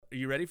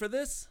you ready for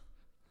this?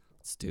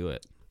 Let's do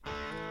it.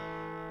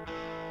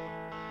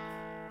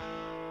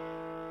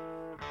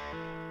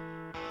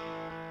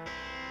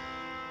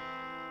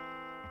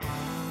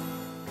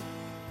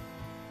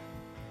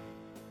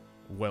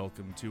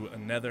 Welcome to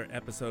another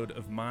episode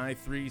of My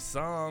Three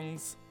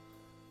Songs.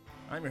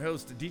 I'm your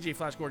host, DJ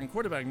Flash Gordon,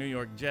 quarterback New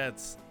York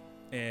Jets,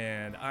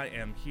 and I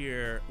am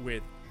here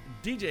with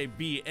DJ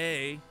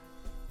B.A.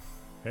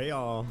 Hey,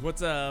 y'all.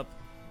 What's up?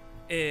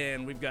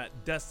 And we've got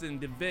Dustin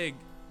Dybvig.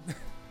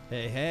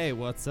 Hey,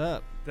 what's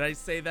up? Did I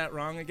say that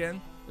wrong again?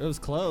 It was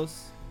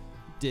close.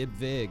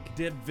 Dybvig.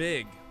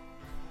 Dybvig.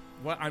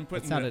 What I'm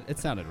putting It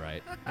sounded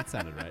right. It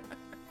sounded right.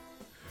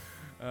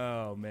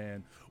 Oh,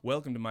 man.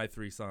 Welcome to My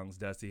Three Songs,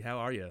 Dusty. How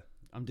are you?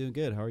 I'm doing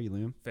good. How are you,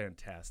 Liam?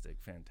 Fantastic.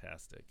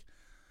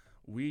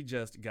 We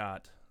just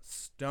got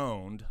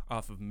stoned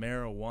off of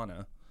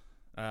marijuana.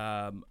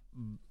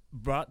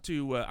 Brought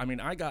to,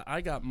 I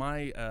got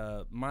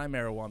my my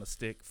marijuana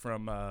stick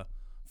from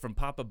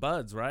Papa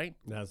Buds, right?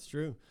 That's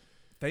true.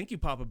 Thank you,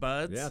 Papa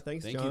Buds. Yeah,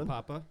 thanks, Thank John. you,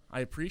 Papa.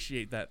 I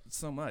appreciate that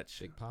so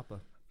much. Big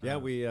Papa. Yeah,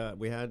 we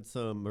had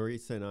some.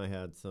 Marisa and I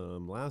had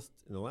some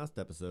in the last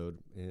episode,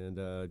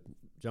 and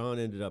John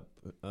ended up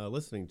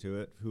listening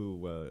to it.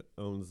 Who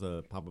owns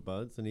Papa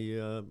Buds, and he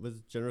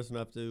was generous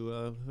enough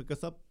to hook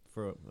us up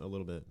for a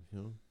little bit. You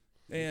know,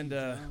 and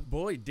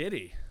boy, did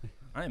he!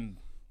 I'm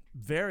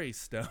very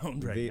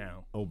stoned right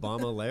now.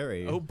 Obama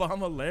Larry.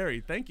 Obama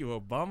Larry. Thank you,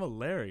 Obama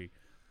Larry.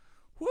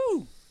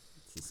 Woo!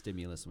 It's the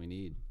stimulus we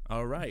need.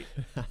 All right.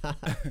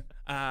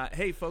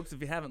 Hey, folks,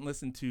 if you haven't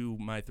listened to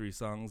My Three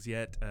Songs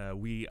yet,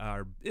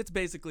 it's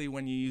basically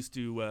when you used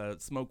to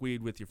smoke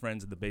weed with your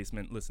friends in the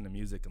basement, listen to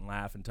music and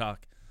laugh and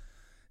talk.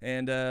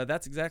 And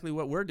that's exactly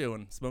what we're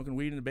doing, smoking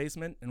weed in the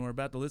basement, and we're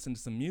about to listen to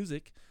some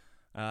music.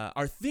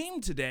 Our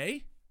theme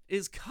today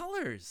is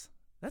colors.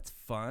 That's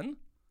fun.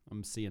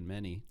 I'm seeing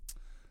many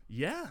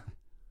Yeah.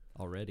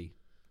 already.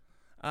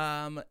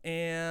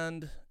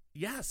 And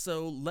yeah,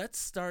 so let's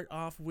start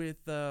off with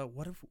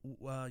what if you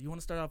want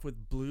to start off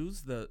with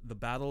blues, the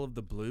Battle of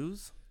the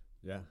Blues?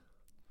 Yeah.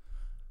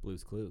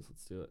 Blues Clues.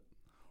 Let's do it.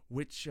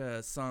 Which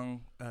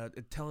song?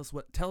 Tell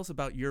us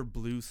about your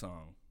blue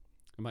song.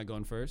 Am I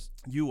going first?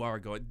 You are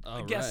going.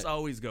 All Guests right.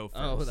 always go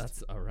first. Oh,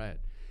 that's all right.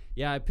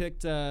 Yeah, I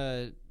picked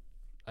the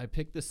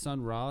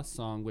Sun Ra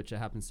song, which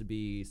happens to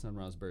be Sun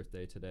Ra's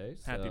birthday today.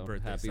 So Happy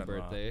birthday, Sun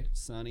Ra.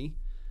 Sunny.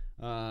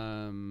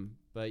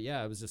 But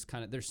yeah, it was just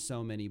kind of, there's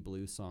so many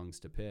blues songs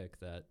to pick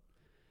that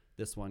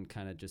this one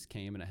kind of just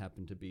came, and it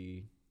happened to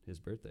be his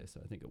birthday, so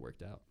I think it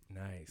worked out.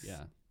 Nice.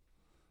 Yeah.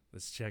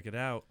 Let's check it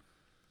out.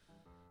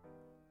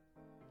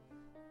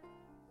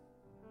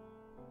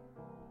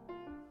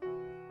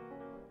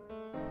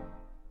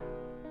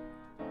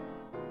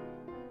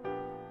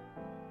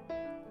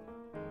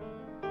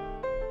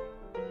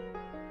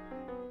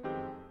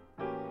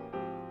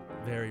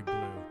 Very blue.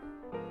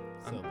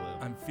 So blue.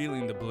 I'm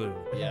feeling the blue.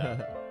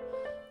 Yeah.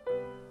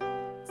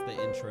 It's the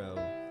intro.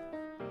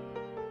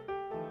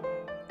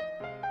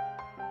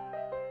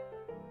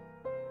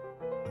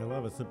 I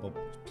love a simple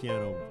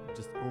piano.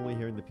 Just only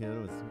hearing the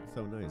piano is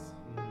so nice.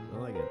 I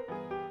like it.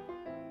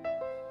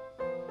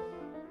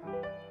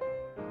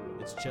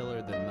 It's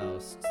chiller than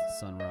most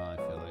Sun Ra, I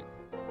feel like.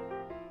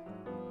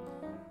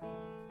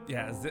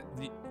 Yeah,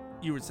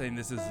 you were saying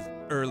this is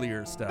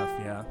earlier stuff,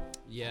 yeah?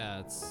 Yeah,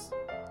 I'm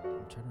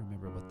trying to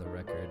remember what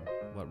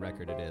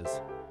record it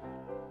is.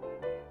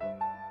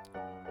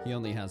 He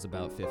only has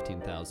about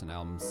 15,000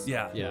 albums.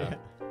 Yeah.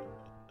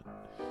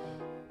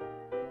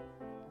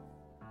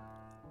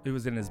 It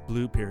was in his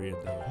blue period,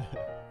 though.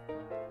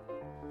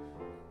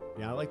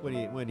 Yeah, I like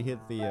when he hit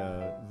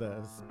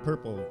the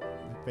purple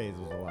phase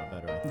was a lot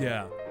better. I think.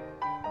 Yeah.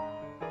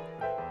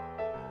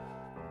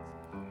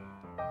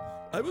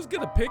 I was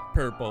gonna pick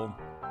purple.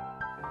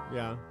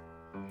 Yeah.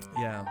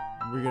 Yeah.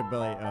 We're gonna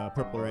play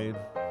Purple Rain.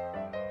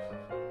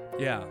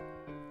 Yeah.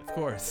 Of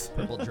course.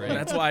 Purple drink.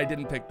 That's why I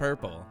didn't pick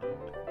purple.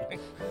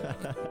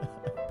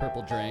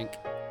 Purple drink.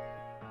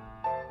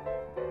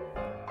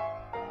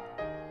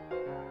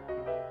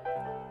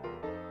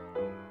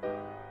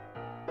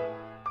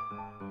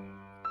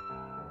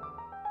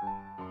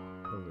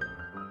 Oh, yeah.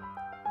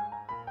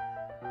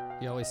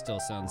 He always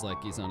still sounds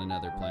like he's on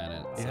another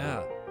planet. So.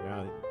 Yeah.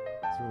 Yeah,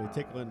 it's really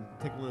tickling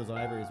those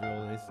ivories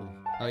real nicely.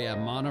 Oh yeah,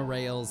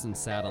 Monorails and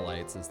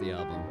Satellites is the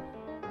album.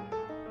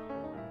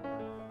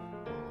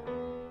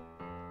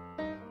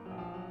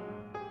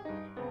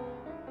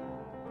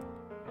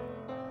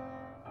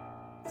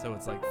 So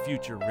it's like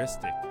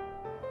futuristic.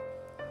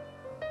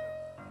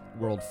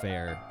 World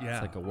Fair. Yeah.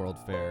 It's like a World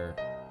Fair.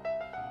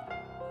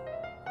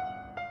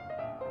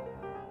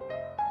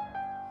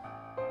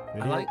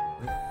 And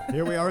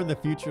here we are in the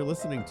future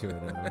listening to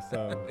it now.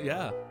 So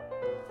Yeah.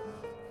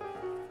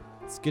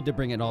 It's good to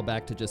bring it all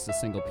back to just a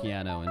single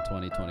piano in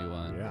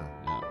 2021. Yeah.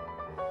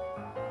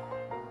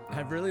 I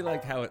really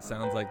like how it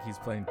sounds like he's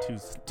playing two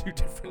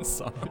different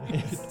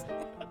songs.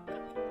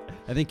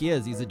 I think he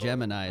is. He's a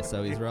Gemini,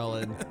 so he's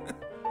rolling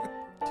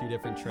two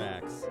different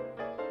tracks.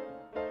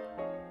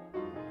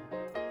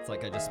 It's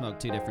like I just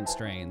smoked two different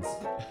strains.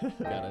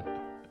 Gotta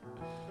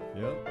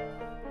Yep.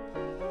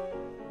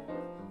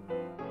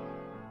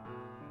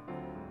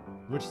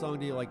 Which song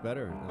do you like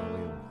better,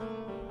 Liam?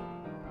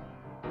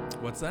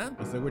 What's that?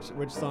 I said,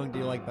 which song do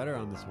you like better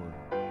on this one?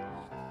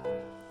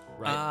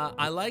 Right.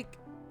 I like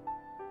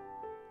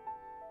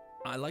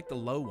the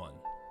low one.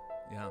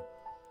 Yeah.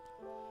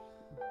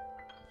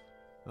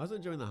 I was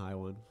enjoying the high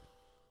one.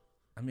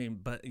 I mean,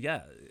 but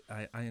yeah,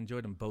 I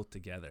enjoyed them both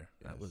together.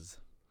 Yes.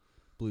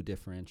 Blue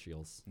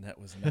differentials. That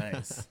was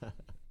nice.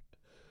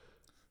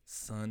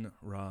 Sun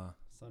Ra.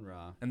 Sun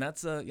Ra. And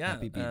that's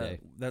Happy B-Day.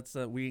 That's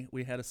we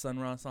had a Sun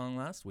Ra song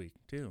last week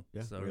too.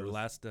 Yeah, So we our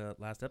listened.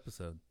 last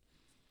episode.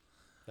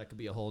 That could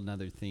be a whole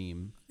nother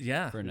theme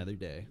Yeah. for another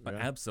day. But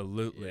Yeah.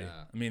 absolutely.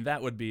 Yeah. I mean,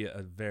 that'd be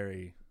a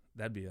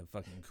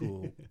fucking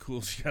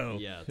cool show.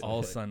 Yeah,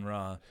 All totally. Sun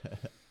Ra.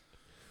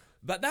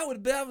 But that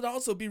would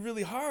also be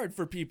really hard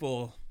for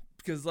people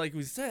because, like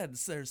we said,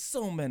 there's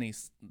so many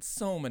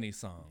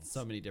songs.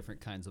 So many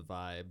different kinds of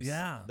vibes.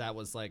 Yeah. That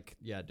was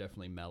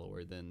definitely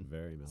mellower than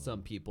Very mellow.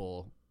 some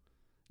people.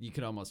 You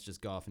could almost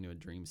just go off into a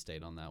dream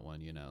state on that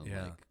one,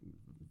 Yeah. like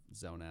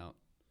zone out.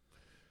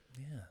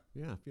 Yeah.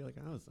 Yeah, I feel like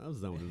I was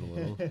zoning a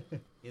little.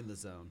 In the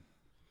zone.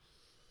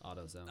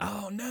 Auto zone.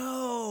 Oh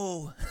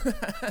no!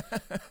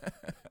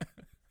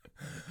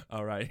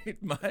 All right,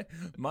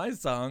 my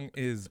song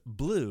is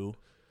 "Blue"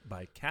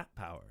 by Cat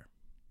Power.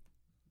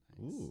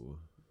 Nice. Ooh.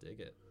 Dig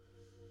it.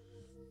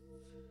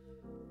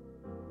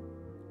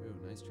 Ooh,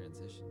 nice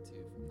transition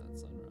too from that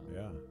Sun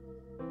Ra. Yeah.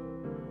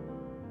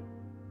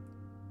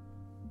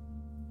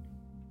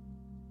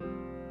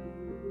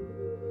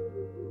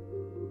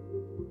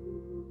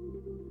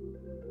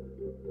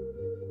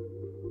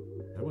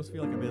 I almost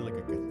feel like I'm in like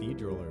a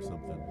cathedral or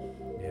something.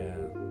 Yeah.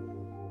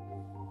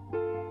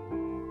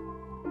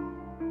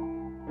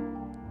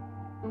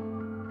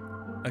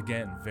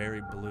 Again,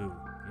 very blue.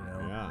 You know.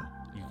 Yeah.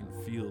 You can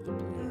feel the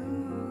blue.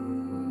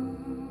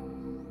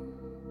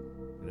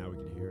 And now we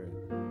can hear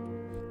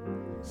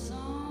it.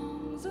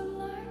 Songs are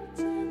like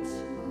tattoos.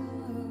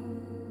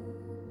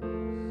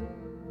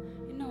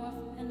 You know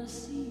I've been to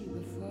sea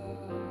before.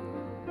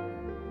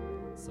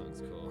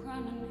 Song's cool.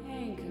 Crown and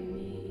anchor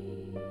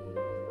me,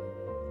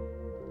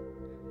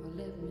 or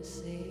let me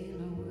sail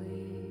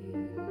away.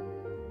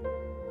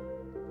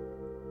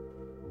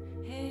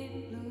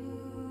 Hey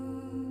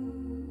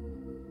blue,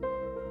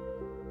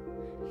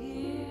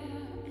 here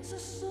is a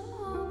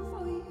song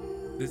for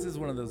you. This is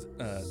one of those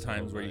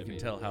times where you can vibey.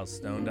 tell how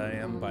stoned I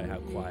am by how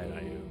quiet I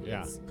am.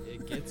 Yeah.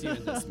 It gets you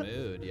in this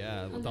mood,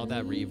 yeah. With all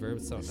that reverb,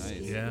 it's so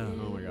nice. Yeah.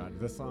 Oh my god,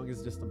 this song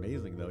is just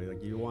amazing though.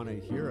 Like you want to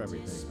hear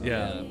everything.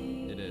 Yeah.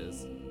 It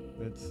is.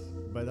 It's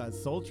but that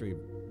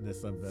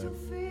sultriness of the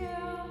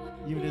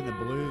even in the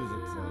blues,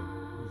 it's like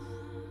it's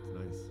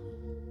nice.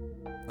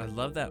 I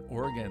love that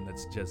organ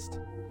that's just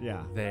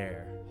Yeah.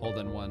 there.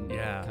 Holding one,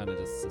 Yeah. kind of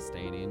just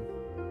sustaining.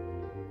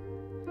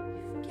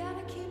 You've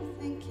gotta keep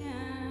thinking.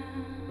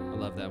 I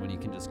love that when you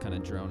can just kind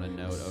of drone a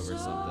note over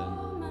something.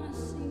 So many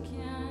sinking,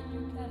 you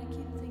gotta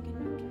keep thinking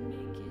you can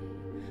make it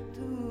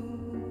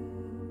through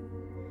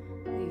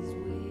these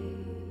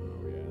waves.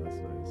 Oh yeah, that's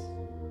nice.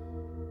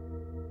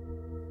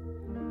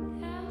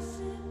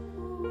 Acid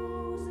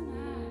pools and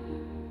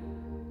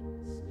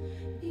ice,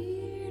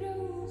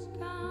 needles,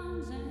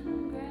 guns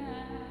and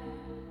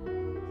grass,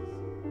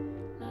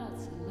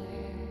 lots of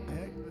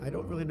land. I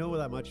don't really know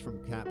that much from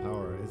Cat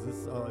Power. Is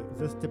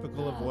this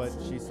typical of what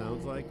she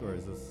sounds like, or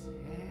is this?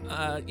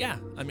 Yeah.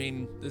 I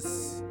mean,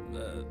 this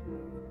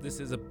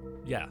is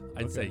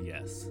I'd say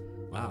yes.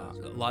 Wow.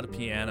 A lot of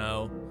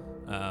piano.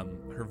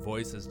 Her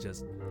voice is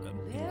just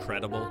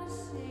incredible.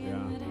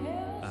 Yeah.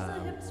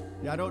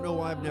 Yeah, I don't know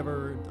why I've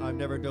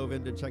never dove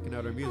into checking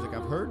out her music.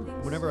 I've heard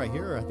whenever I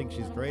hear her, I think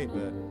she's great,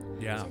 but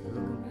Yeah. this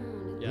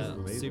Yeah, is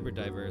amazing. super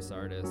diverse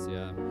artist,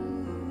 yeah.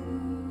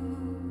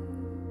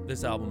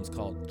 This album's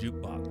called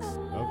Jukebox.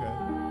 Okay.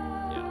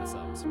 Yeah, this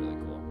album's really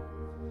cool.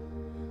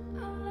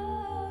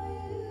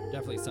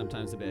 Definitely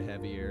sometimes a bit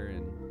heavier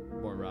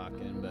and more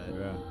rockin', but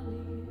Yeah.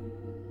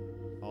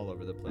 all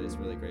over the place.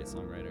 Really great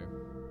songwriter.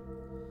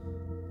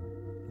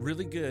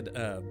 Really good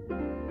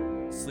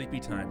sleepy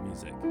time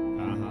music.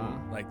 Uh-huh.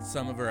 Like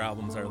some of her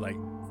albums are like,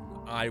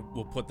 I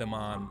will put them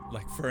on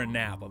like for a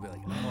nap. I'll be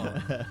like,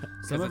 oh.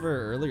 Some of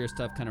her earlier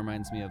stuff kind of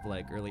reminds me of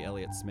like early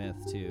Elliott Smith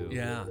too.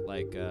 Yeah.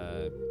 Like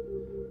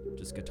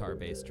just guitar,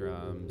 bass,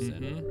 drums,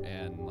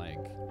 and like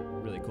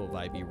really cool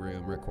vibey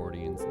room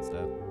recordings and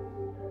stuff.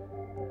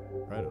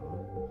 Right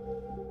on.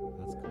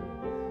 That's cool.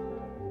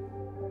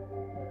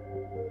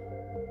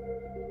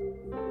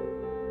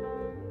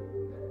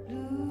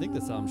 I think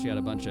this album she had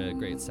a bunch of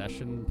great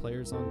session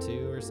players on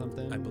too, or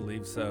something. I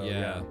believe so.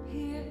 Yeah.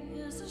 Here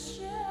is a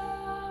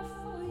share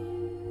for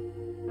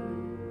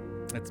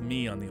you. That's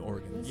me on the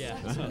organ. Yeah.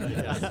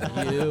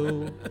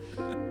 You.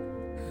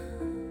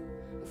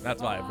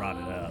 That's why I brought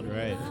it up.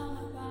 Right.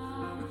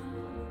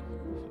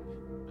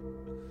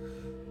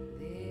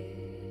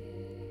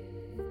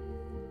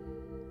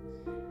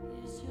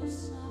 Is your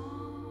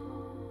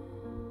song.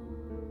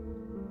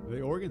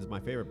 The organ's my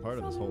favorite part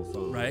of this whole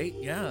song. Right?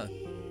 Yeah.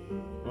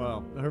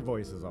 Well, her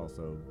voice is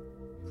also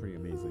pretty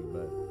amazing.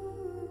 But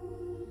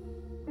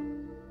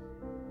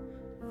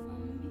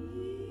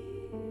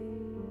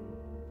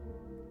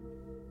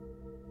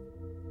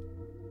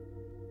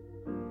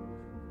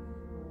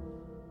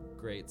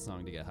Great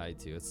song to get high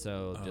to. It's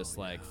so just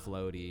like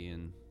floaty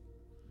and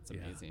it's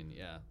Yeah. amazing.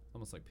 Yeah.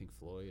 Almost like Pink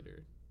Floyd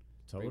or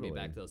totally. bring me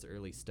back to those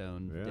early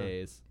Stone Yeah.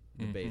 days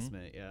in the Mhm.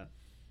 basement. Yeah.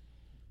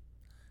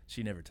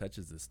 She never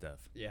touches this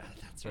stuff. Yeah,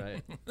 that's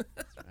right.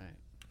 That's right.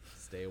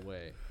 Stay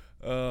away.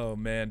 Oh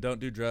man, don't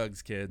do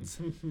drugs, kids.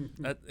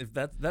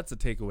 That's a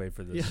takeaway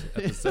for this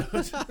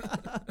episode.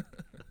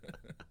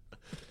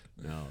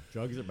 No,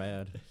 drugs are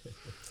bad.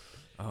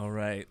 All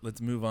right, let's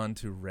move on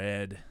to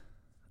Red.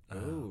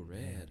 Oh,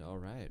 Red. man. All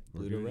right. We're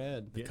Blue to good.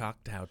 red. The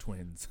Cocktail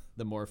Twins.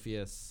 The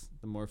Morpheus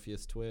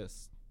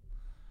twist.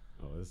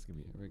 Oh, this is gonna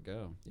be. Here we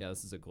go. Yeah,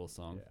 this is a cool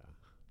song. Yeah.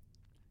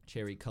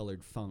 Cherry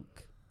colored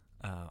funk.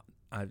 I'm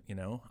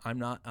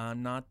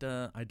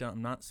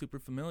not super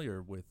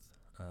familiar with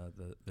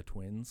the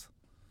Twins,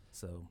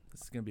 so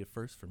this is gonna be a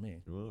first for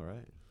me. All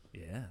right.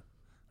 Yeah.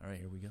 All right,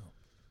 here we go.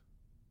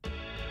 Oh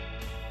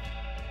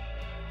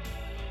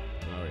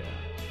yeah.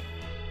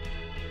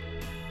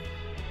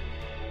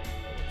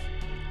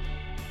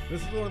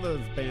 This is one of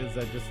those bands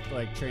that just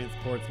like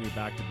transports me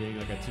back to being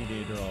like a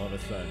teenager all of a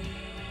sudden.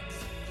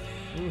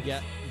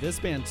 Yeah, this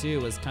band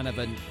too was kind of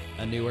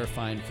a newer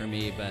find for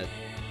me, but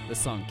this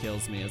song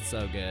kills me. It's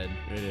so good.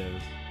 It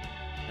is.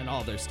 And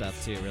all their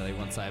stuff too, really,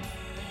 once I've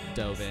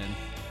dove in.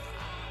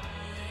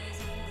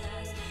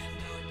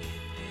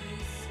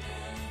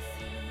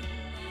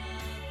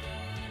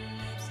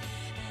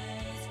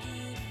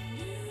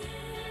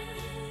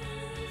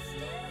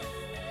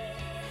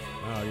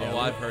 Oh yeah. Oh,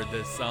 I've heard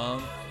this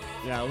song.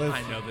 Yeah, Liz,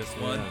 I know this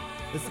one.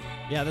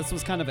 This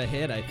was kind of a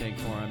hit, I think,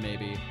 for him,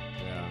 maybe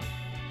Yeah.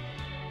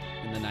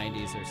 in the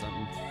 90s or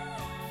something.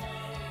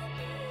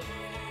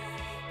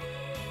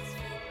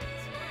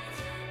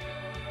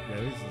 Yeah,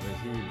 this is a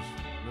huge.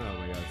 Oh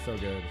my god, so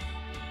good.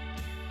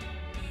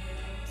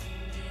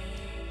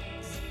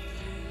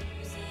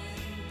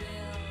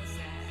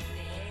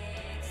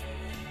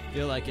 I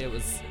feel like it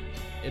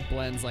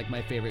blends like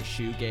my favorite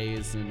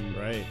shoegaze and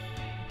Right.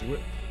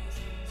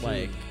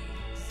 like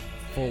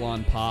full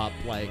on pop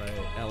like Right.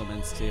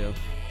 elements too.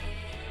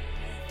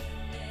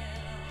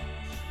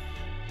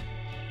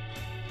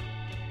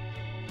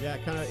 Yeah,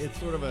 kind of. It's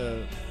sort of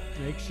a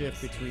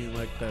makeshift between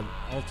like the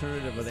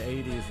alternative of the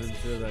 '80s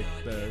into like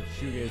the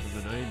shoegaze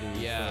of the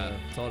 '90s. Yeah,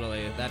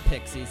 totally. That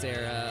Pixies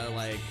era,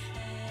 like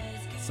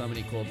so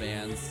many cool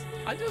bands.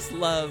 I just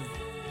love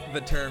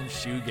the term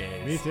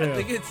shoegaze. Me too. I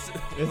think it's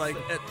like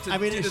to, I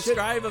mean, to it should-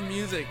 describe a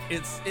music.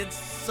 It's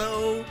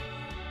so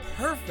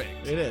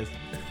perfect. It is.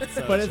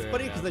 So But it's true,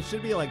 funny yeah. because it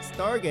should be like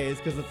Stargaze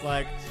because it's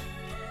like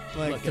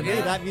Look to at me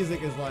that. that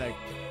music is like,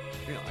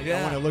 you know, like,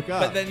 I want to look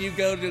up. But then you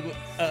go to,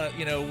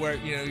 where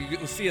you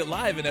see it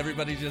live and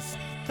everybody just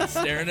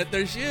staring at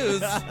their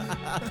shoes.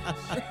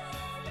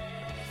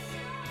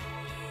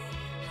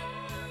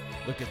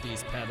 Look at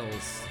these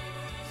pedals.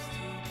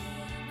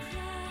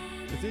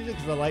 It's usually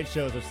because the light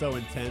shows are so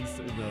intense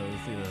in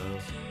those, you know.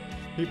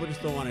 People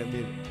just don't want to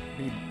be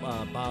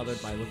bothered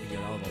by looking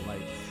at all the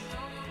lights.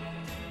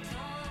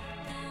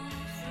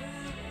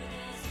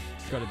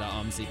 Go to the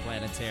OMSI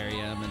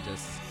Planetarium and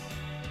just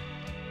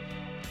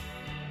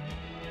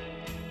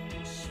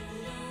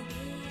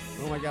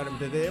Oh my god,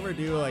 did they ever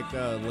do like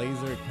a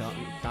laser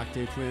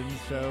cocktail twins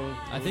show?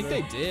 I think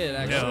they did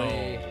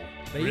actually. No.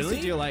 They used Really?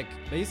 to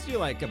do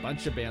like a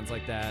bunch of bands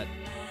like that.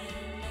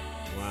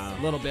 Wow.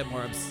 A little bit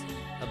more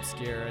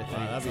obscure, I think,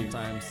 that'd be-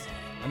 sometimes.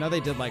 I know they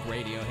did like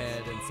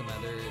Radiohead and some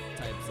other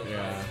types of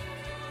Yeah.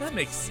 That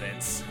makes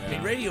sense. I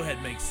mean, Yeah.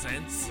 Radiohead makes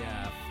sense.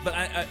 yeah, But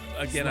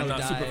I'm Slow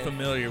not super dive.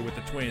 familiar with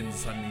the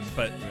Twins. I mean,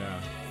 but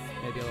Yeah.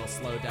 maybe a little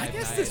slow dive. I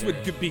guess night this or-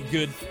 would be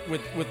good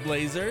with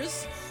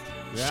lasers.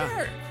 Yeah.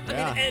 Sure. I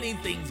Yeah. mean,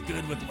 anything's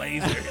good with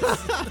lasers.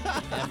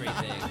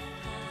 everything.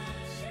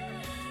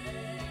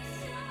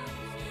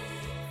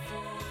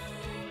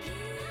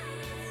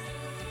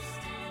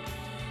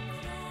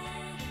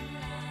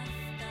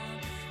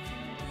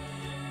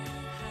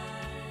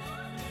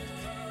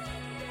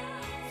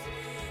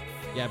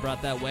 Yeah, I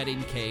brought that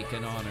wedding cake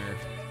in honor.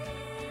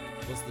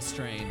 Was the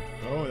strain.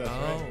 Oh, that's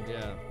right.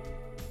 Yeah.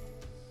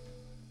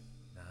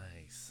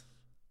 Nice.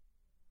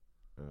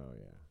 Oh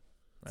yeah.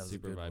 That was a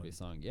Super good vibey one.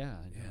 song. Yeah,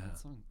 Yeah. that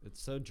song.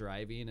 It's so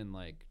driving and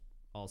like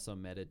also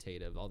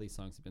meditative. All these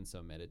songs have been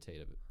so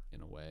meditative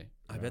in a way.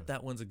 I bet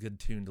that one's a good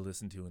tune to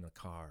listen to in a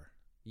car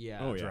Yeah.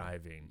 Oh, yeah.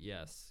 driving,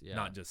 Yes. Yeah.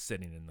 not just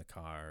sitting in the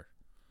car.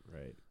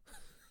 Right.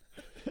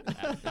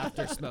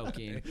 After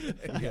smoking.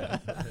 Yeah.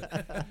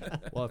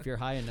 Well, if you're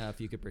high enough,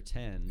 you could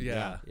pretend.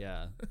 Yeah.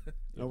 Yeah.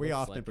 Oh, we Looks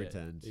often like it.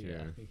 pretend Yeah.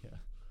 here.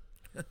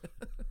 Yeah.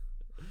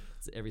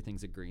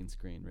 Everything's a green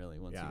screen, really.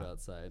 Once you Yeah. go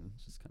outside,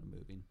 it's just kind of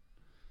moving.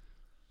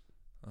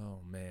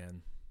 Oh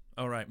man.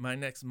 All right, my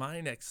next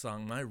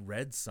song, my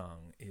Red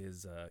song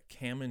is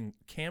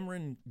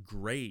Cameron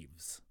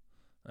Graves.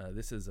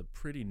 This is a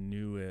pretty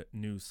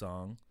new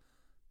song.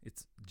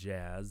 It's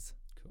jazz.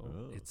 Cool.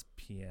 Oh. It's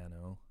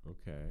piano.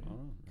 Okay.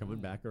 Oh, Coming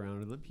right. back around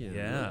to the piano.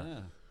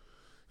 Yeah.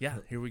 Yeah,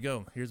 here we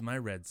go. Here's my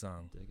Red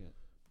song. Dig it.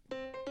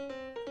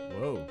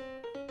 Whoa.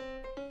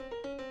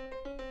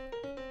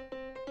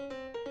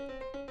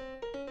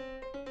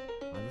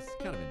 Wow, this is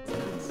kind of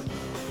intense.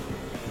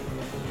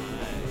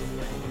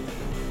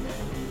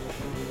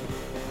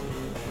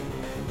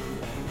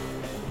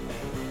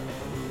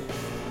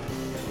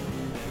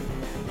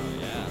 Oh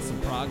yeah, some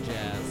prog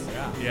jazz.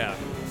 Yeah. Yeah.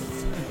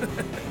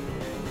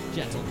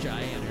 Gentle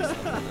Giant or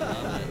something. I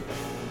love it.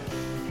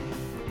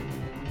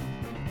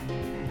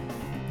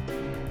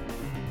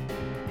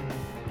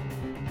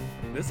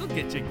 This will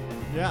get you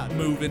Yeah.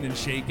 moving and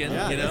shaking,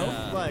 Yeah, you know?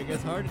 It's like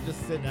it's hard to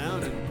just sit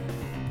down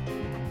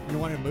and you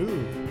want to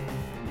move.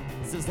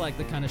 This is like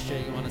the kind of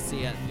shit you want to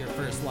see at your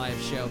first live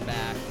show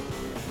back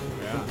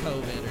from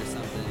COVID or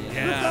something. You know?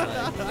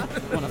 Yeah.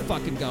 Like, want to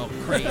fucking go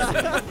crazy.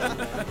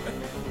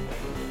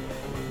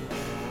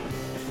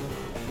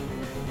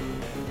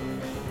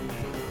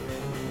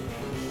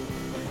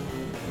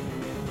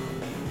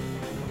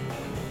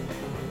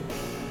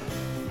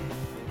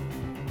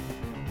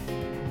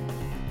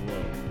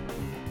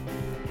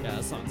 Yeah,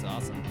 this song's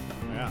awesome.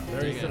 Yeah,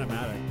 very Dig it.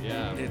 cinematic.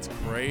 Yeah. It's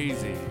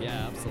crazy.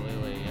 Yeah,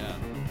 absolutely. Yeah.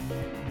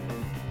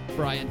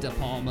 Brian De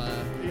Palma.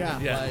 Yeah.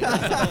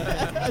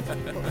 Yeah. Like,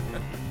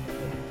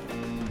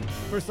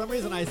 For some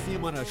reason, I see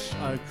him on a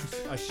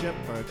ship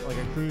or like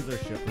a cruiser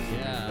ship. Or something. I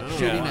yeah, don't know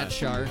shooting why. at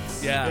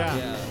sharks. Yeah.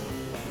 Yeah.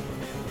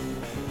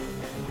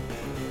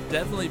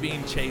 Definitely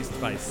being chased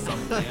by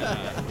something.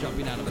 Yeah.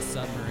 Jumping out of a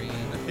submarine.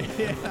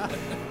 Yeah.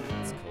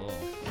 That's cool.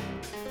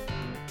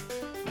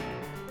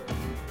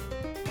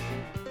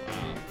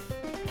 Wow.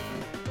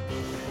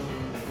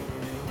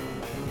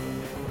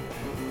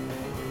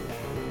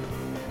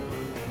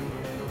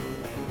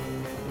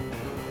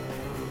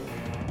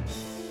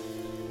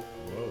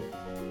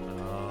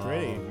 Oh,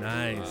 Pretty.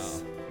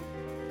 nice.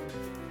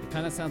 It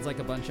kind of sounds like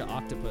a bunch of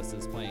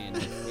octopuses playing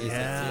music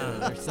Yeah. too.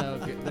 They're so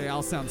good. They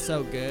all sound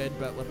so good,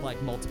 but with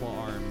like multiple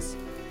arms.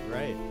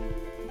 Right.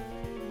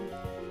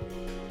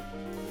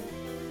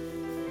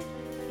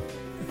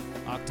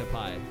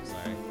 Octopi.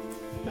 Sorry.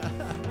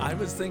 I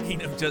was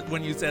thinking of just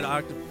when you said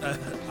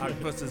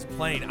octopuses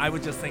playing, I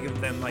was just thinking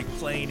of them like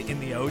playing in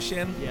the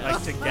ocean, Yes.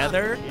 like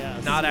together,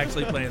 Yes. not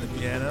actually playing the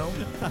piano.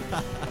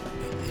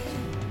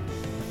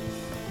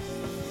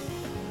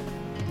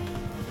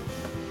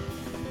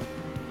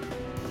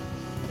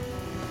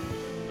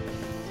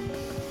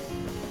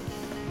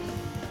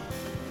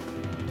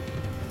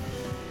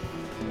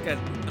 Okay,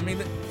 I mean,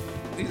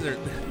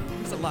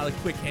 there's a lot of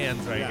quick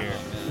hands right Yeah. here.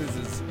 Oh, man. This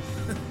is,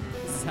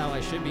 This is how I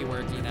should be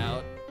working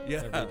out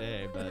yeah. every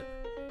day, but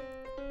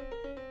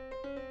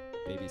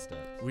baby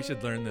steps. We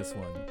should learn this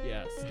one.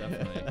 Yes,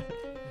 definitely.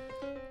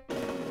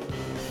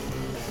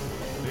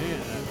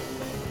 Man.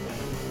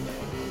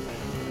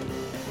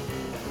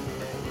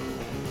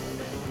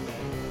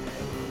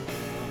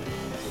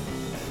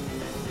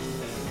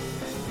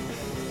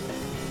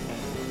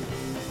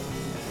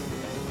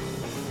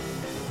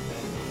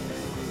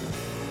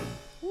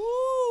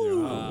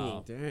 Woo!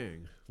 Wow.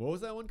 Dang. What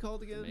was that one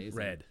called again? Amazing.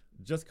 Red.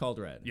 Just called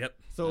Red. Yep.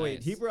 So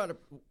wait, he Nice. brought up.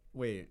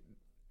 Wait.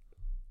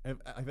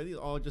 Have these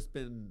all just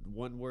been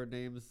one word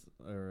names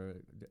or?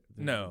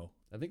 No.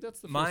 I think that's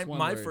the first My one.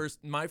 my where-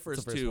 first my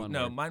first first two. one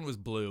No, where- mine was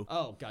blue.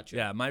 Oh, gotcha.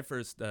 Yeah, my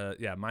first.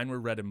 Mine were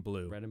red and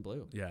blue. Red and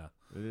blue. Yeah.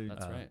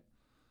 That's right.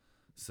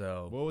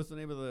 So What was the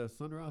name of the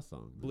Sun Ra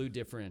song? Blue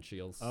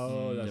differentials.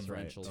 Oh, that's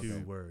right. differentials. two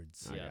Okay.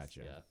 words. I Yes,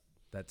 gotcha. Yeah.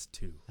 That's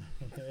two.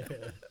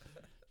 Just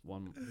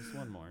one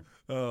more.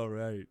 All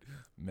right,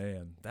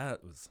 man.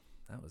 That was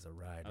a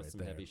ride That's right some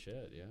there. heavy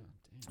shit. Yeah.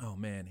 Damn. Oh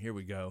man, here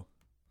we go.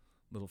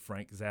 Little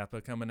Frank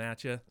Zappa coming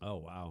at you. Oh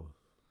wow.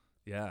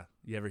 Yeah.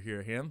 You ever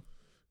hear him?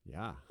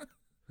 Yeah.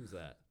 Who's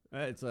that?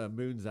 It's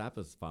Moon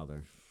Zappa's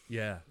father.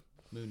 Yeah.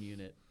 Moon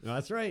Unit. No,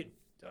 that's right.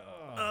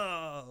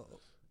 Oh.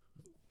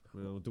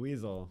 Well,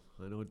 Dweezil.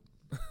 I know.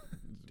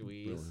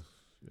 Dweez.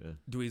 Yeah.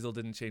 Dweezil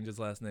didn't change his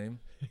last name.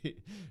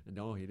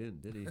 No, he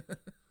didn't, did he?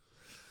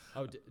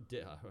 Oh,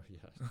 yeah.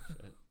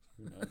 Shit.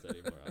 Who knows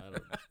anymore? I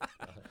don't.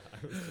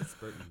 I was just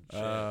spurting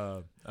shit.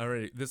 All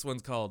right. This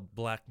one's called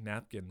Black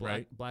Napkin,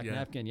 right? Black Yeah.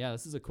 Napkin. Yeah,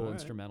 this is a cool All right.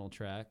 instrumental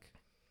track.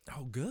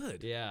 Oh,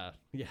 good. Yeah.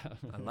 Yeah.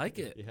 I like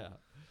it. Yeah.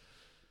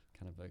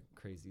 Kind of a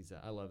crazy.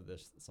 I love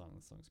this song.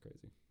 This song's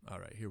crazy. All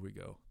right, here we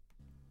go.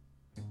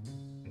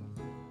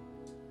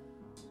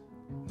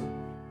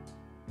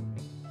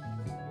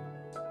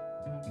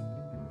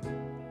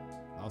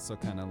 Also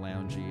kind of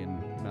loungy and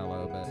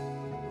mellow, but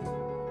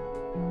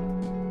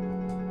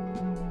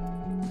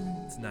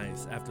It's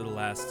nice after the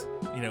last.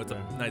 It's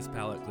a nice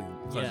palate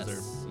cleanser.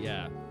 yes,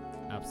 yeah,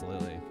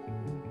 absolutely.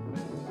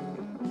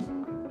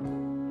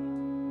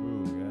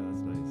 Ooh, yeah,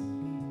 that's nice.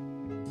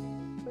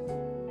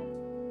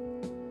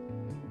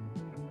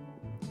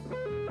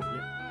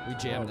 We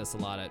jam this a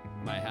lot at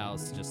my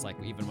house. Just like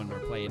even when we're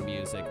playing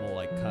music, we'll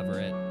like cover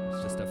it.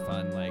 It's just a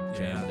fun like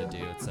jam Yeah. to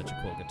do. It's such a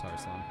cool guitar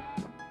song.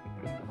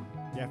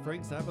 Yeah,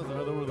 Frank Zappa's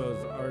another one of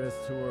those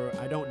artists who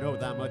I don't know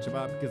that much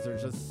about because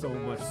there's just so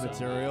much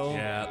material.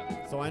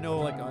 Yeah. So I know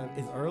like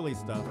his early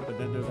stuff, but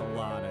then there's a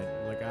lot.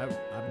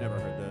 I've never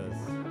heard this.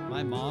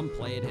 My mom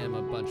played him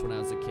a bunch when I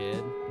was a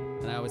kid,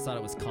 and I always thought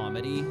it was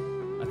comedy.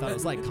 I thought it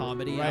was like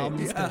comedy Right,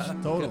 albums. yeah,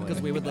 totally.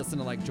 Because we would listen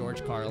to like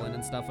George Carlin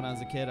and stuff when I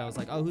was a kid. I was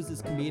like, oh, who's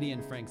this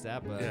comedian Frank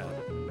Zappa? Yeah.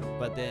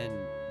 But then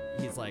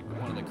he's like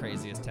one of the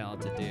craziest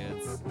talented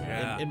dudes.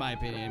 Yeah. In my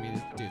opinion. I mean,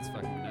 this dude's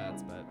fucking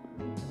nuts.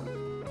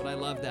 But I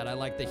love that. I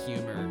like the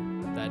humor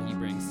that he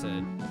brings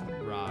to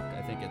rock.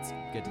 I think it's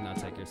good to not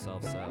take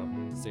yourself so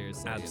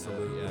seriously.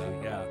 Absolutely. You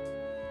know?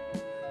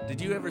 Yeah.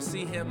 Did you ever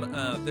see him?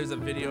 There's a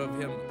video of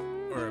him,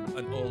 or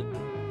an old.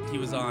 He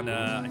was on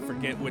I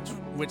forget which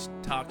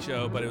talk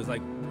show, but it was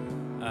like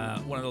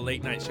one of the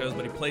late night shows.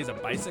 But he plays a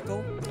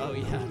bicycle. Oh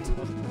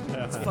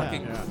yeah. It's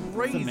fucking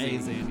crazy. It's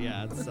amazing.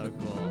 Yeah, it's so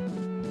cool.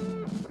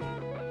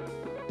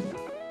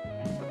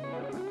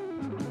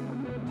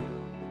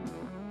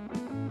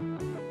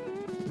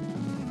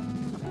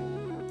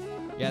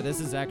 Yeah, this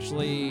is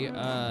actually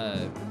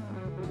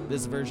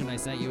this version I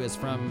sent you is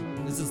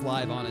from. This is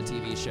live on a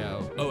TV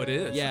show. Oh, it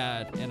is.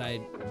 Yeah, and I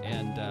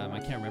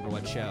can't remember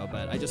what show,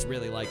 but I just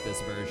really like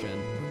this version.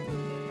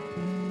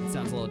 It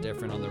sounds a little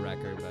different on the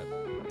record, but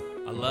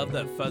I love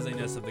that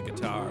fuzziness of the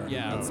guitar.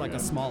 yeah, it's like a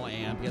small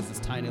amp. He has this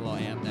tiny little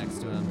amp next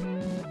to him.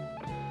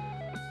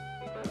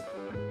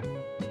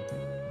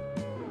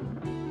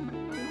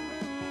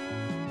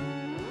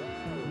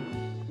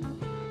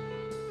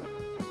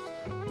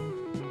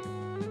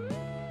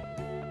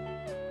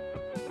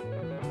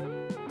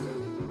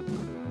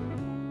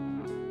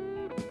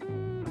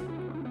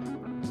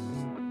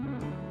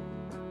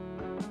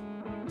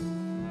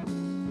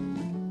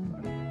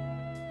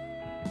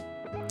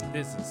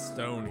 This is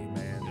stony,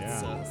 man.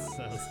 Yeah.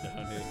 So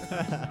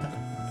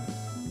stony.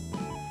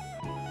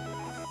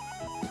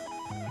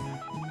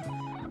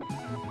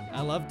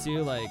 I love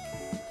too, like,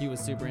 he was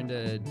super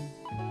into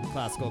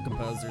classical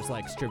composers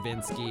like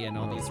Stravinsky and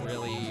all these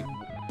really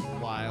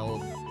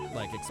wild,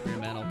 like,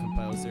 experimental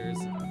composers.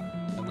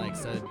 And like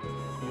said,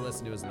 you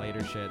listen to his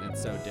later shit, and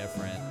it's so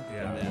different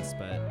Yeah. than this,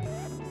 but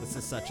this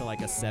is such a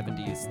like a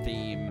 70s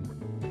theme,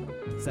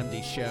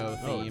 70s show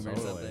Oh, theme or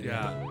totally. something.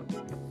 Yeah.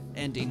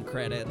 Ending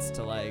credits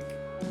to like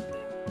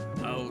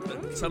Oh,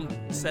 some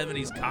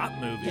 70s cop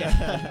movie. Yep.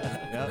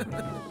 Yeah.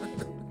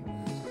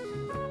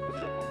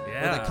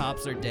 where the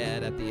cops are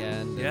dead at the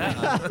end. Yeah.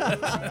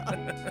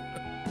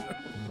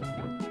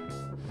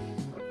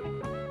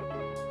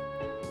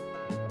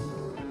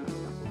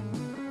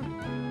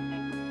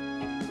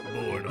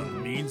 Born on the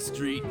mean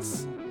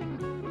streets.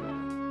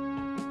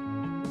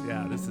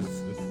 Yeah, this is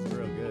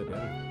real good.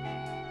 Yeah.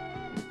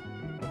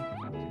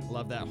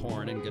 Love that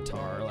horn and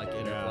guitar like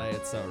interplay.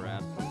 It's so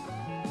rad.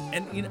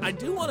 and you know, I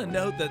do want to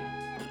note that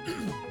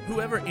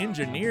whoever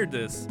engineered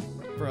this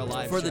For a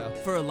live for show.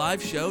 for a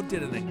live show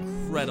did an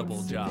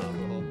incredible job,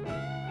 Cool.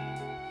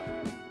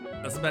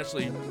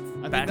 especially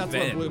I back think that's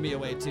then. what blew me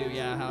away too.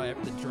 Yeah, how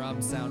the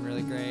drums sound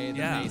really great.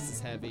 Yeah. The bass is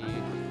heavy.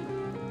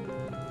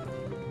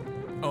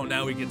 Oh,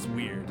 now he gets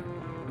weird.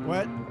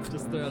 What?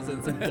 Just throws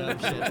in some dumb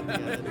shit at the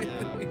end.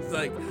 Yeah. He's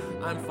like,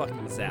 I'm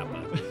fucking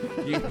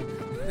Zappa. You-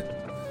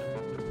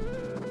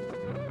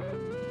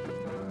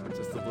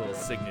 Just a little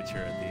signature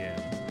at the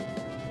end.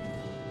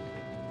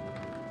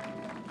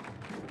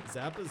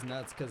 Zappa's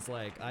nuts because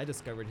like I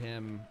discovered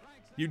him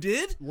You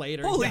did?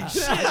 later. Holy yeah.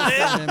 shit,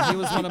 man. And he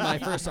was one of my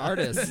first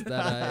artists that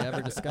I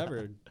ever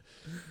discovered.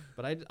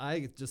 But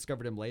I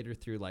discovered him later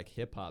through like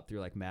hip hop, through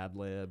like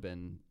Madlib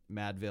and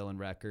Madvillain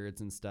Records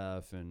and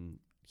stuff, and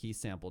he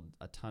sampled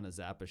a ton of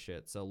Zappa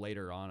shit. So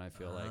later on, I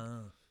feel like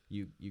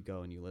you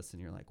go and you listen,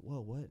 you're like,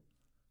 whoa, what?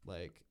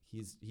 Like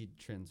he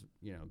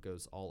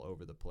goes all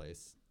over the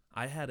place.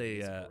 I had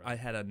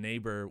a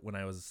neighbor when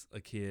I was a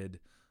kid,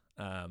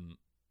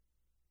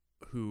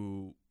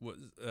 who was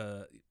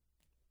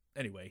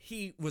anyway,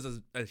 he was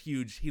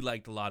he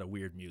liked a lot of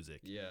weird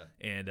music. Yeah.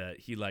 And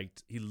he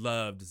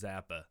loved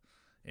Zappa,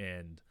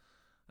 and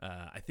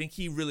I think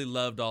he really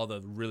loved all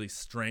the really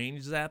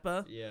strange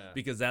Zappa. Yeah.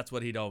 Because that's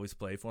what he'd always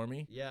play for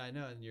me. Yeah, I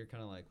know, and you're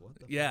kind of like, what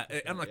the Yeah, fuck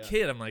is I'm a that?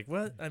 kid. I'm like,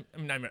 what? I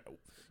mean,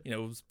 it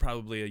was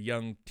probably a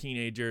young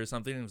teenager or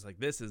something. And it was like,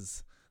 this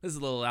is a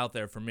little out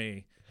there for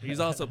me. He's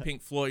also a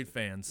Pink Floyd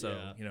fan, so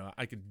Yeah.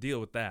 I could deal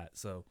with that.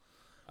 So,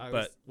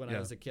 When I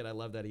was a kid, I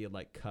loved that he would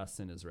like cuss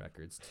in his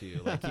records too.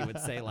 Like he would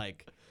say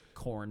like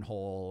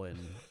cornhole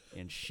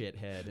and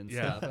shithead and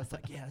Yeah. stuff. I was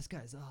like, yeah, this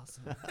guy's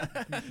awesome.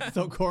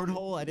 So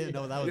cornhole? I didn't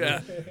know that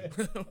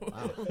was. yeah,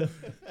 Wow.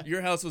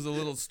 your house was a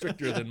little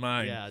stricter than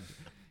mine. Yeah,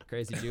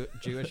 crazy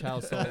Jewish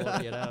household,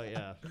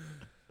 yeah.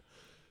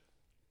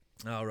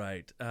 All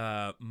right.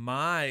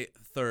 My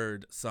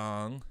third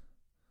song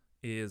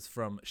is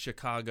from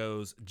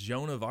Chicago's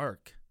Joan of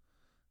Arc.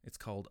 It's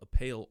called A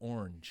Pale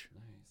Orange.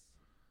 Nice.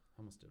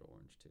 Almost did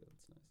orange too.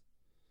 That's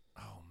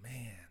nice. Oh,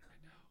 man. I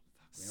know.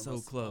 Fuck, we So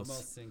almost- close.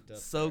 Almost synced up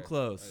So there.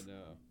 close. I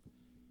know.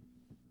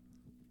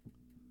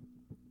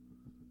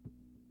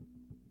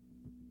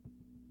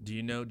 Do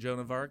you know Joan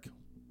of Arc?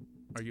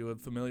 Are you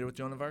familiar with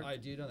Joan of Arc? I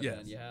do know that Yes.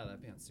 band. Yeah,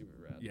 that band's super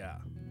rad. Yeah.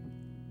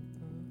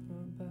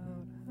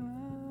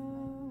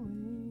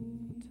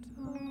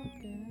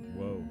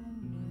 Whoa.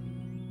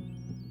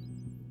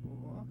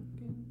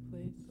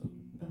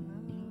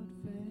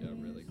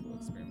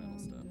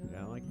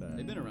 that.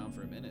 They've been around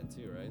for a minute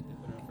too, right?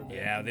 They've been around for a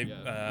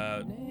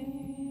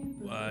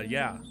bit.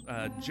 Yeah,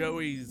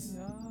 Joey's.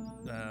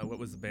 What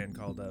was the band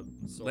called?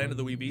 Land of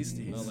the Wee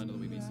Beasties. Oh, Land of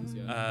the Wee Beasties,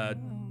 yeah.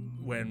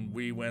 When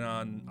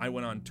I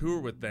went on tour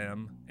with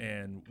them,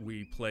 and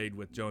we played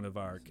with Joan of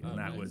Arc, and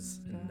that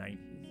was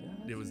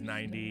it was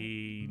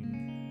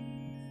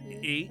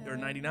 98 or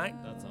 99.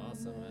 That's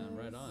awesome, man.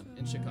 Right on.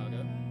 In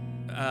Chicago?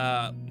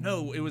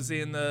 No, it was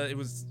in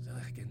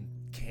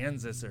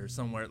Kansas or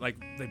somewhere. Like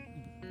they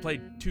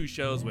played 2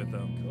 shows with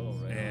them. Cool,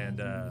 right and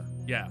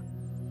yeah,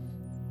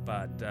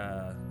 but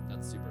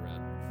that's super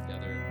rad. Yeah,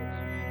 they're a cool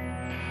band.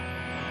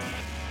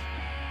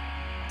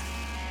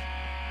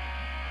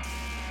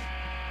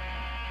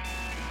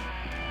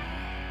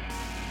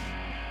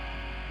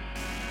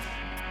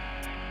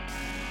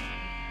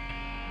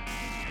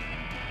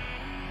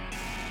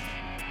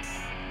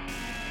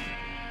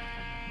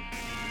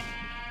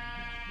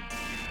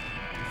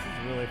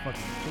 Really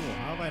fucking cool.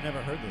 How have I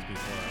never heard this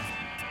before?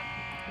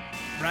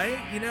 right?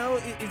 You know,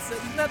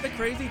 isn't that the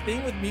crazy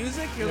thing with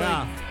music? You're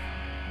Yeah. like,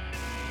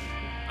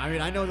 I mean,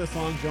 I know the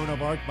song Joan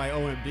of Arc by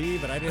OMD,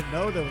 but I didn't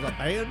know there was a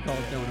band called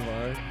Joan of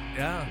Arc.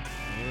 yeah.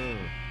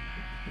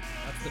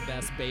 That's the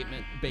best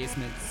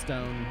basement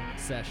stone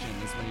session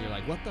is when you're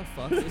like, what the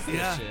fuck is this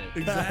Yeah, shit?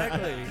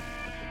 exactly.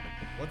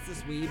 What's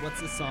this weed? What's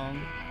this song?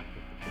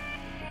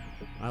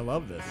 I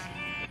love this.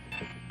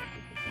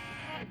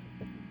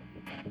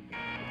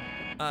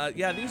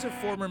 Yeah, these are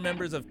former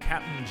members of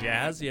Captain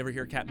Jazz. You ever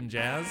hear Captain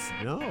Jazz?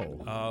 No.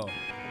 Oh,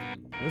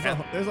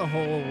 There's a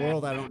whole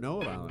world I don't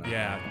know about.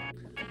 yeah.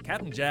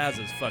 Captain Jazz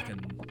is fucking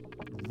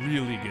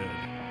really good.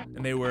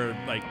 And they were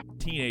like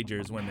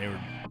teenagers when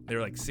they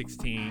were like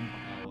 16.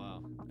 Oh,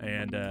 wow.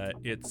 And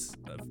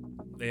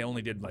they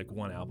only did like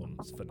one album.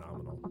 It's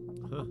phenomenal.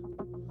 Huh.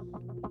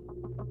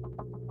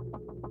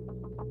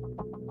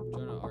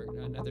 Joan of Arc,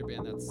 another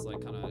band that's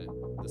like kind of,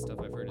 the stuff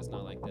I've heard is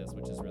not like this,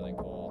 which is really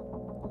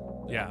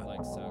cool. They're Yeah.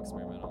 like so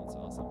experimental. It's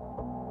awesome.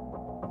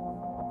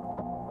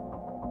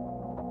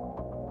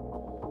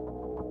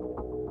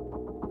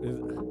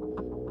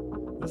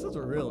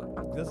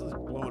 This is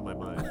blowing my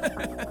mind.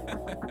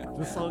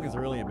 This song is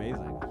really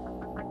amazing.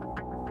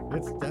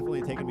 It's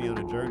definitely taken me on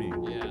a journey.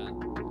 Yeah.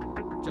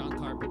 John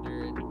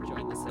Carpenter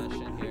joined the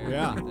session here.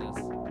 Yeah. Like this.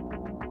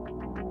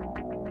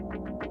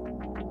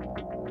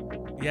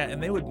 Yeah,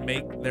 and they would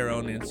make their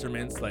own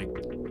instruments, like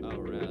Oh,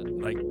 rad.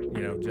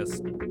 you know,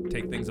 just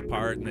take things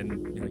apart, and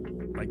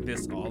then like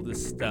this, all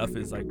this stuff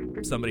is like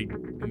somebody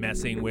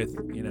messing with,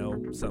 you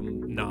know,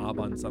 some knob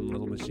on some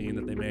little machine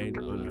that they made.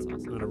 Oh, that's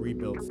awesome. On a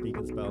rebuilt Speak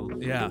and Spell.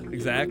 Yeah,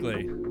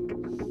 exactly.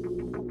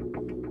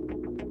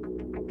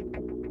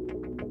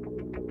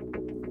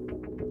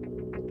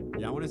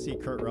 Yeah, I want to see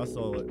Kurt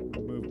Russell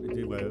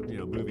do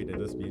a movie to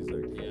this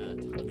music Yeah.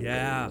 Totally.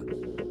 Yeah.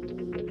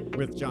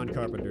 with John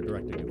Carpenter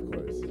directing, of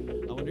course.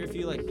 I wonder if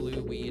you like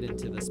blew weed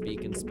into the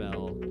Speak and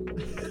Spell,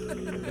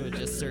 it would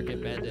just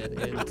circuit bend it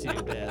into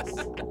this.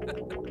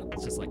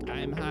 It's just like,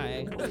 I'm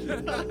high.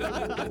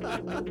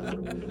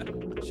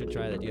 Should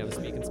try that. Do you have a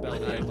Speak and Spell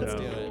name? Let's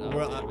do it. Oh,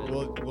 damn it.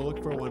 We'll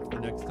look for one for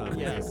the next time.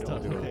 Yes, I'll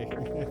do totally. it.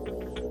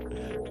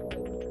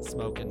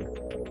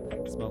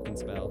 Smoking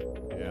spell.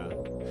 Yeah.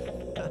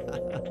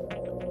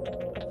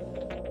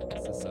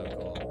 This is so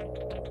cool.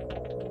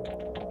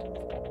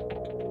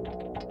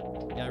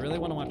 Yeah, I really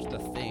want to watch The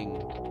Thing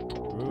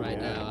right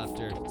now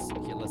after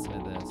you listen to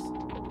this.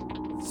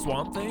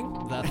 Swamp Thing?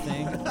 The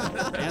Thing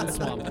and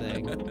Swamp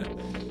Thing.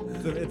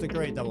 It's a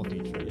great double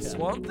feature. Yeah.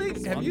 Swamp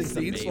Thing? Have you Thing's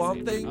seen amazing.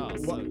 Swamp Thing? Oh,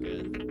 so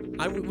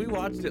good. We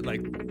watched it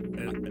like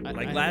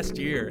I- last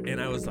year,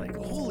 and I was like,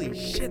 holy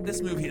shit,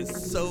 this movie is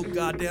so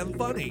goddamn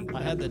funny.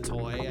 I had the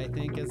toy, I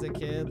think, as a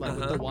kid, like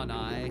with Uh-huh. the one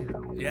eye,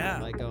 Yeah.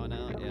 like going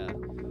out. Yeah,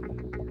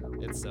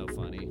 it's so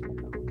funny.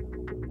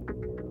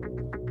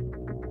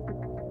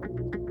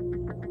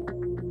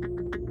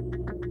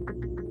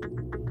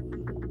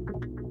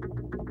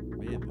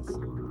 Man, this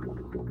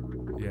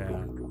song.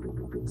 Yeah.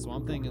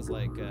 Swamp Thing is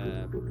like,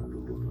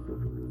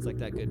 it's like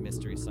that good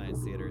Mystery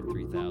Science Theater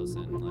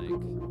 3000,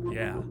 like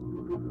Yeah.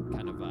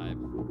 kind of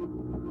vibe.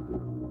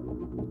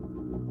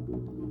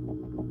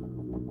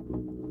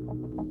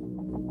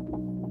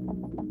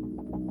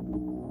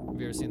 Have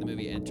you ever seen the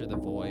movie Enter the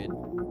Void?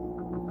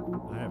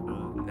 I have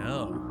not.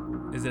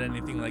 No. Is it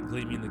anything like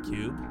Gleaming the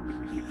Cube?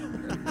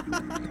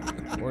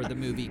 Or the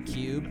movie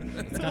Cube?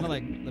 It's kind of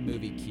like the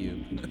movie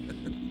Cube.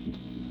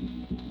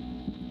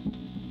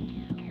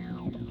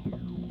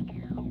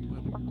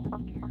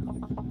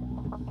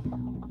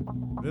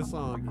 This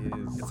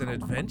song is. It's an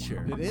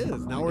adventure. It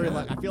is. Now we're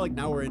like. I feel like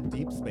now we're in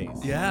deep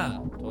space. Yeah.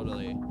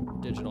 Totally.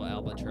 Digital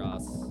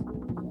albatross.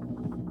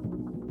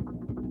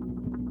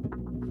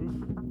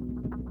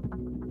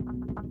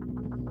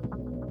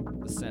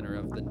 The center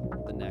of the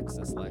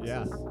Nexus Lexus.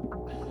 Yeah.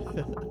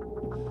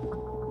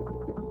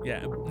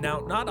 Yeah. Now,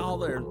 not all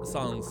their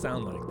songs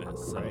sound like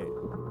this. So. Right.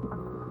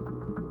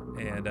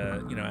 And,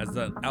 you know, as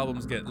the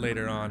albums get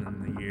later on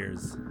in the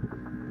years,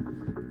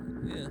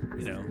 yeah,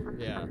 you know,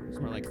 Yeah. It's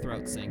more like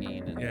throat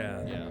singing. And,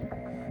 Yeah. Yeah.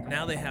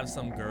 now they have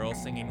some girl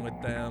singing with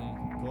them.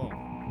 Cool.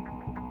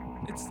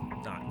 It's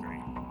not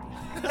great.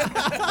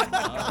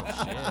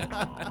 Oh shit.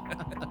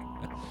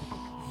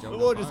 Joan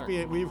We'll of just Arc.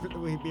 we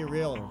be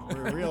real.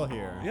 We're real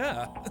here.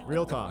 Yeah.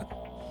 Real talk.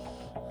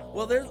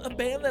 Well, there's a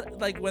band that,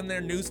 like, when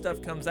their new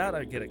stuff comes out,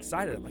 I get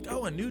excited. I'm like,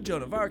 oh, a new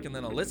Joan of Arc, and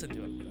then I'll listen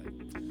to it. And be like,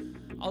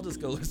 I'll just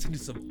go listen to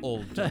some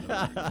old Joan of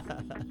Arc.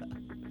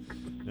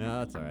 Yeah,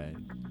 that's all right.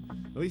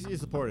 At least you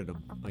supported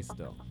them. Like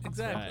still.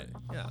 Exactly.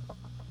 Yeah.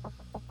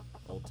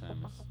 Old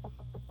timers.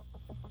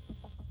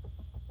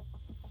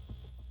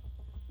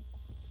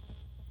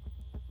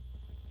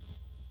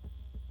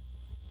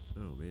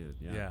 Oh man.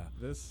 Yeah. Yeah.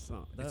 This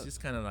song. It's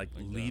just kind of like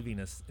Like that. leaving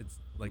us. It's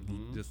like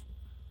Mhm. just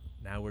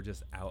now we're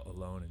just out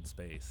alone in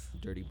space.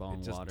 Dirty bong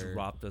It just water.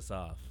 dropped us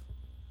off.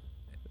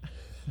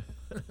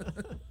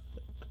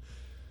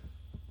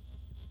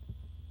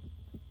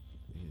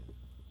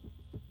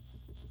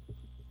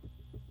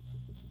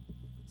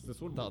 Is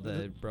this one? With all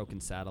the broken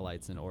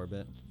satellites in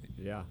orbit.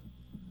 Yeah.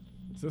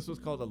 So this was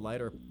called a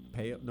lighter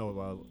pale.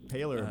 No,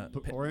 paler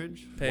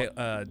orange.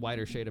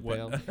 Wider shade of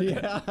what- pale.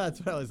 Yeah, that's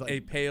what I was like. A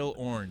pale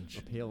orange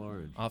A pale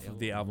orange. off of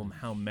the album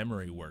How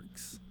Memory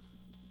Works.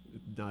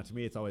 No, to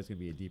me, it's always gonna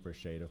be a deeper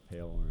shade of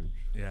pale orange.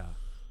 Yeah.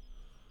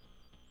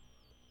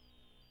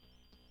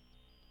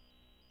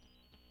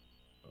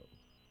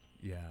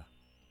 Yeah.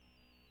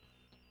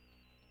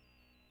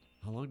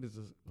 How long does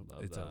this?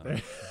 Love It's that. up.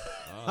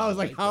 Oh, I was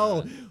like,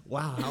 how? that.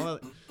 Wow, how?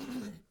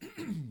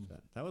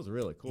 that was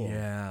really cool.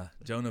 Yeah.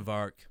 Joan of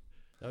Arc.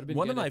 That would have been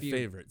One good of my if you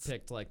favorites.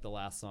 Picked like the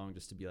last song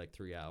just to be like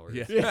 3 hours.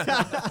 Yeah.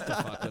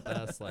 To fuck with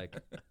us. Like,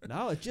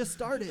 no, it just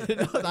started.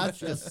 No, that's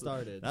just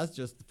started. That's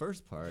just the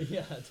first part.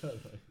 Yeah,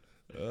 totally.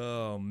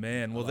 Oh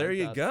man. Well, I there like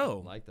you that-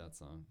 go. I like that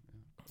song.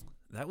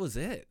 That was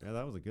it. Yeah,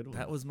 that was a good one.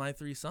 That was my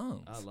 3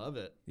 songs. I love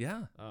it.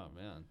 Yeah. Oh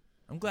man.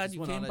 I'm glad Just you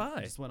went came on a-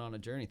 by. Just went on a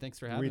journey. Thanks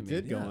for having we me.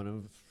 did go Yeah. on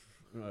a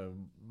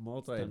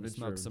multi-adventure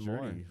smoke some more.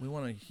 journey. We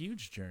went on a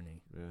huge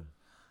journey. Yeah.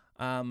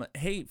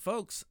 Hey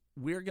folks,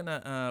 we're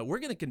gonna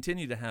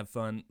continue to have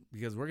fun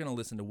because we're gonna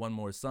listen to one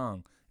more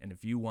song. And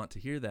if you want to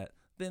hear that,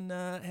 then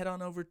head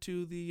on over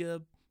to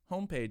the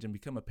homepage and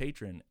become a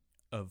patron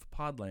of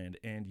Podland,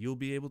 and you'll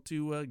be able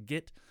to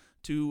get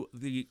to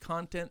the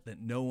content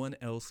that no one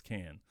else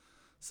can.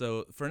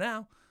 So for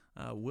now,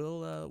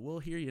 we'll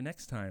hear you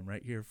next time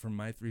right here from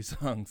My 3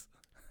 Songs.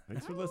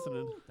 Thanks for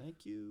listening.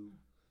 Thank you.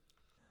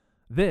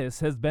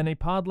 This has been a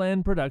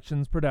Podland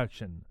Productions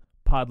production.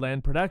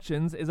 Podland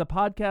Productions is a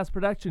podcast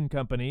production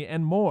company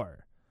and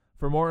more.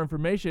 For more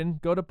information,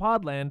 go to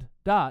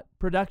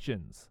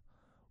podland.productions.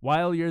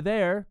 While you're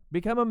there,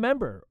 become a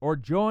member or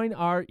join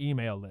our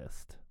email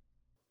list.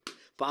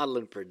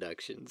 Podland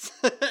Productions.